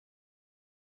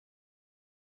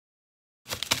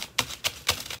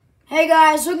Hey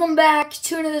guys, welcome back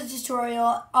to another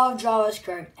tutorial of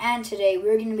JavaScript, and today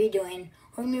we're going to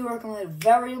be working with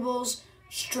variables,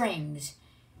 strings,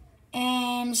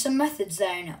 and some methods that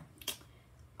I know.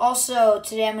 Also,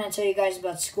 today I'm going to tell you guys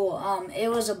about school. It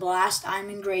was a blast. I'm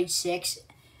in grade 6,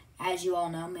 as you all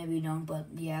know. Maybe you don't, but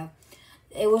yeah.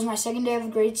 It was my second day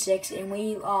of grade 6, and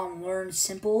we learned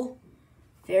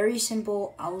very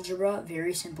simple algebra,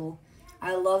 very simple.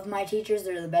 I love my teachers.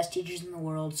 They're the best teachers in the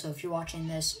world, so if you're watching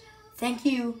this, thank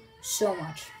you so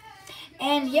much.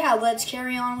 And yeah, let's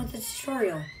carry on with the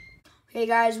tutorial. Okay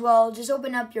guys, well, just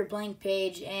open up your blank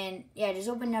page and just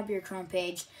open up your Chrome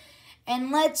page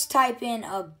and let's type in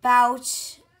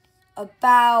about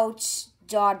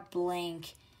dot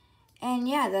blank. And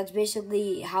yeah, that's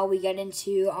basically how we get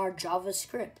into our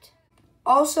JavaScript.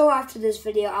 Also, after this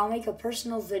video, I'll make a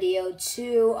personal video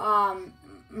to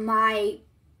my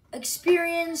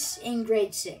experience in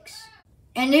grade 6.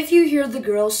 And if you hear the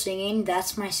girl singing,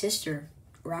 that's my sister.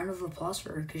 Round of applause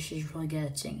for her because she's really good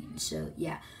at singing. So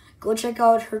yeah, go check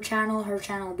out her channel. Her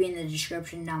channel will be in the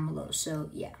description down below. So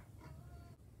yeah.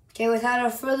 Okay,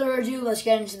 without further ado, let's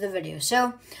get into the video.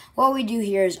 So what we do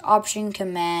here is Option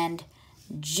Command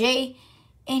J,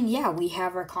 and yeah, we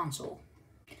have our console.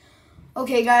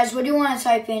 Okay guys, what you want to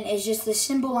type in is just a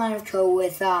simple line of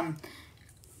code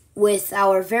with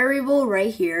our variable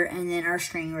right here and then our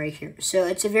string right here. So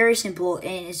it's a very simple,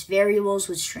 and it's variables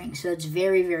with strings. So it's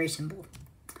very, very simple.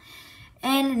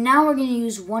 And now we're going to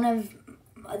use one of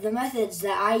the methods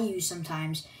that I use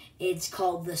sometimes. It's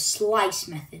called the slice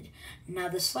method. Now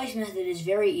the slice method is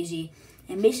very easy.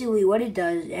 And basically what it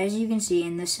does, as you can see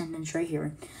in this sentence right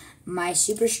here, my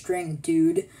super string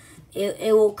dude,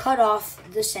 it will cut off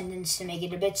the sentence to make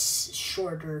it a bit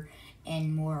shorter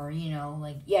and more,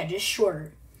 just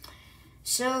shorter.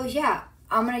 So yeah,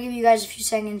 I'm going to give you guys a few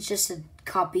seconds just to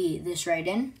copy this right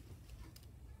in.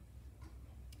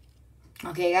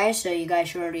 Okay guys, so you guys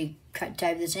should already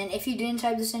type this in. If you didn't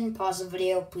type this in, pause the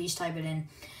video, please type it in.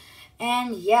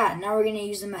 And yeah, now we're going to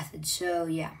use the method. So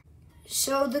yeah.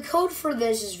 So the code for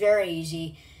this is very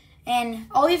easy. And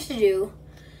all you have to do,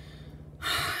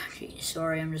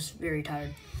 sorry, I'm just very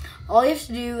tired. All you have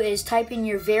to do is type in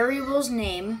your variable's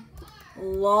name,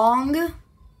 long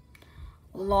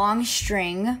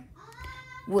string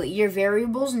with your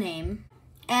variable's name,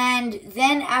 and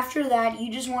then after that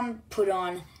you just want to put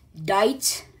on dot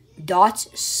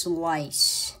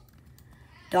slice.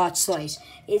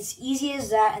 It's easy as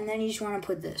that, and then you just want to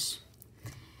put this,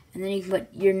 and then you can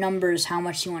put your numbers, how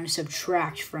much you want to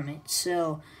subtract from it.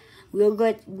 So we'll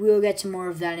get to more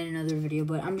of that in another video,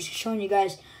 but I'm just showing you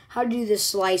guys how to do the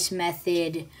slice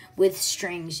method with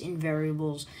strings and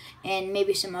variables, and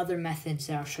maybe some other methods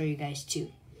that I'll show you guys too.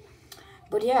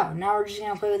 But yeah, now we're just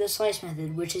going to play with the slice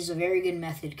method, which is a very good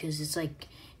method because it's like,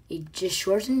 it just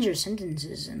shortens your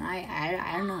sentences, and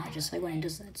I don't know, I just like when it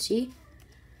does that. See?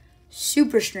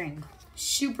 Super string.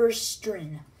 See?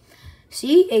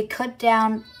 It cut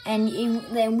down, and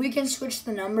then we can switch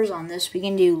the numbers on this. We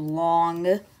can do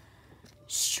long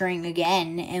string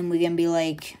again, and we can be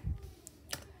like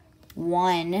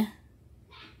 1,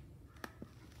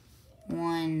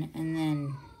 and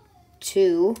then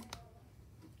 2,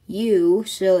 U.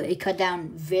 So it cut down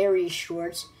very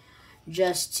short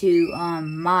just to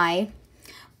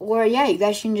or yeah, you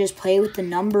guys can just play with the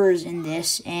numbers in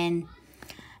this, and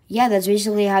yeah, that's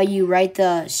basically how you write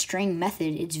the string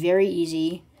method. It's very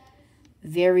easy,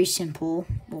 very simple.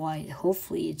 Well,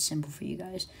 hopefully it's simple for you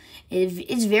guys.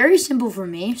 It's very simple for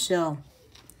me, so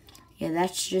yeah,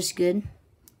 that's just good.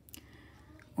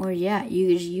 Or yeah,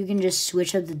 you can just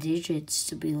switch up the digits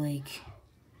to be like,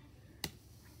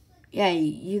 yeah,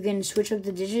 you can switch up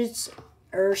the digits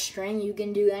or string. You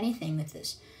can do anything with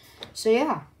this. So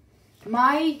yeah,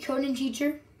 my coding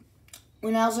teacher,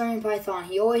 when I was learning Python,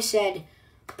 he always said,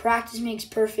 practice makes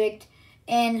perfect,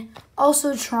 and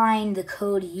also trying the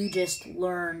code you just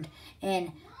learned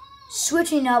and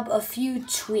switching up a few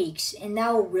tweaks, and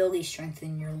that will really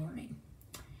strengthen your learning.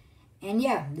 And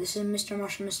yeah, this is Mr.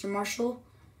 Marshall,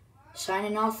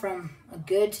 signing off from a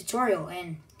good tutorial.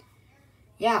 And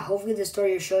yeah, hopefully this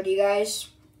tutorial showed you guys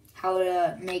how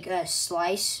to make a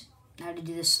slice, how to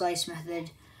do the slice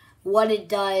method, what it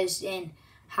does, and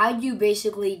how you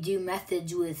basically do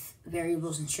methods with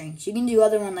variables and strings. You can do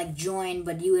other one like join,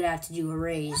 but you would have to do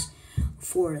arrays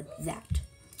for that.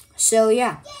 So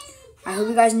yeah, I hope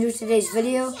you guys enjoyed today's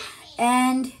video,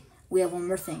 and we have one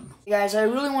more thing. Guys, I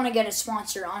really want to get a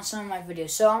sponsor on some of my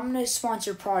videos, so I'm going to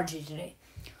sponsor Prodigy today.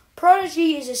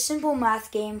 Prodigy is a simple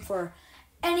math game for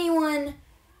anyone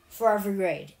for every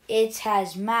grade. It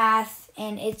has math,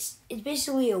 and it's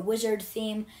basically a wizard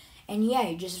theme, and yeah,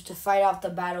 you just have to fight off the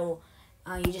battle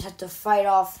You just have to fight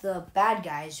off the bad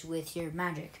guys with your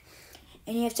magic.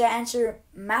 And you have to answer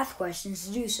math questions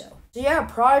to do so. So yeah,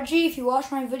 Prodigy, if you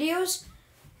watch my videos,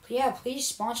 yeah, please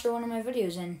sponsor one of my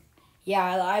videos. And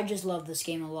yeah, I just love this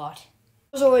game a lot.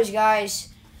 As always, guys,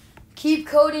 keep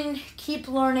coding, keep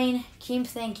learning, keep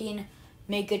thinking,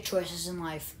 make good choices in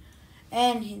life.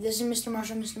 And this is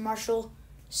Mr. Marshall,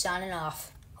 signing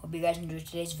off. Hope you guys enjoyed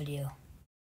today's video.